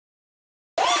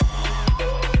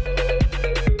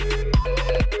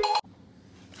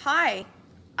Hi,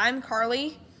 I'm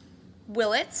Carly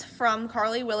Willits from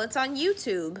Carly Willits on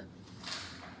YouTube,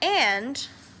 and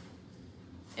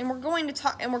we're going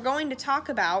to talk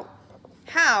about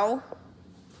how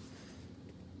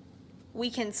we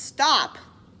can stop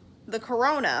the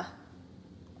corona,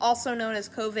 also known as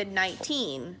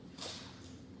COVID-19.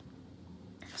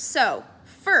 So,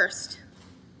 first,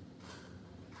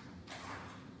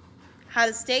 how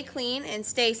to stay clean and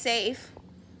stay safe.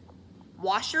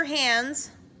 Wash your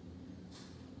hands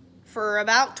for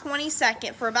about 20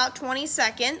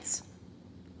 seconds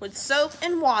with soap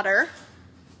and water.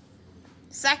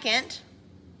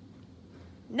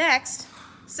 Next,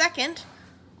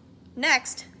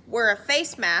 wear a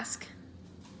face mask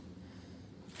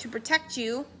to protect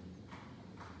you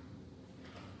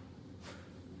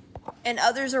and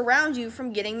others around you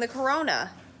from getting the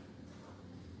corona.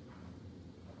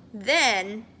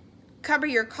 Then, cover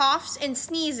your coughs and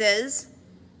sneezes.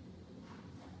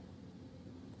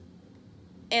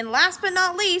 And last but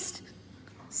not least,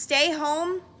 stay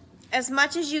home as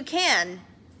much as you can.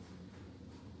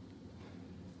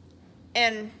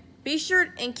 And be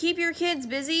sure and keep your kids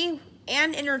busy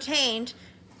and entertained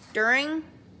during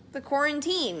the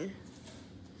quarantine.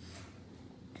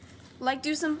 Like,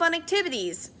 do some fun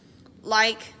activities,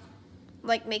 like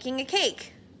making a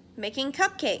cake, making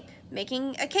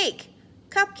a cake,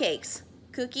 cupcakes,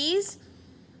 cookies,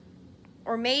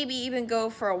 or maybe even go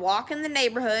for a walk in the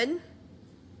neighborhood,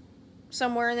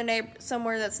 somewhere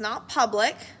that's not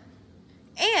public.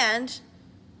 And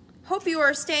hope you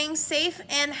are staying safe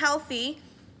and healthy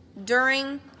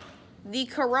during the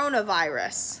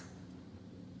coronavirus.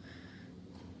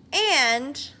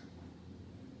 And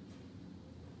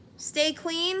stay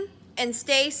clean and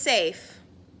stay safe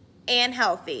and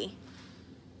healthy.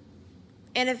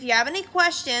 And if you have any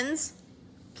questions,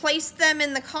 place them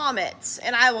in the comments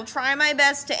and I will try my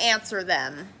best to answer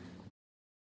them.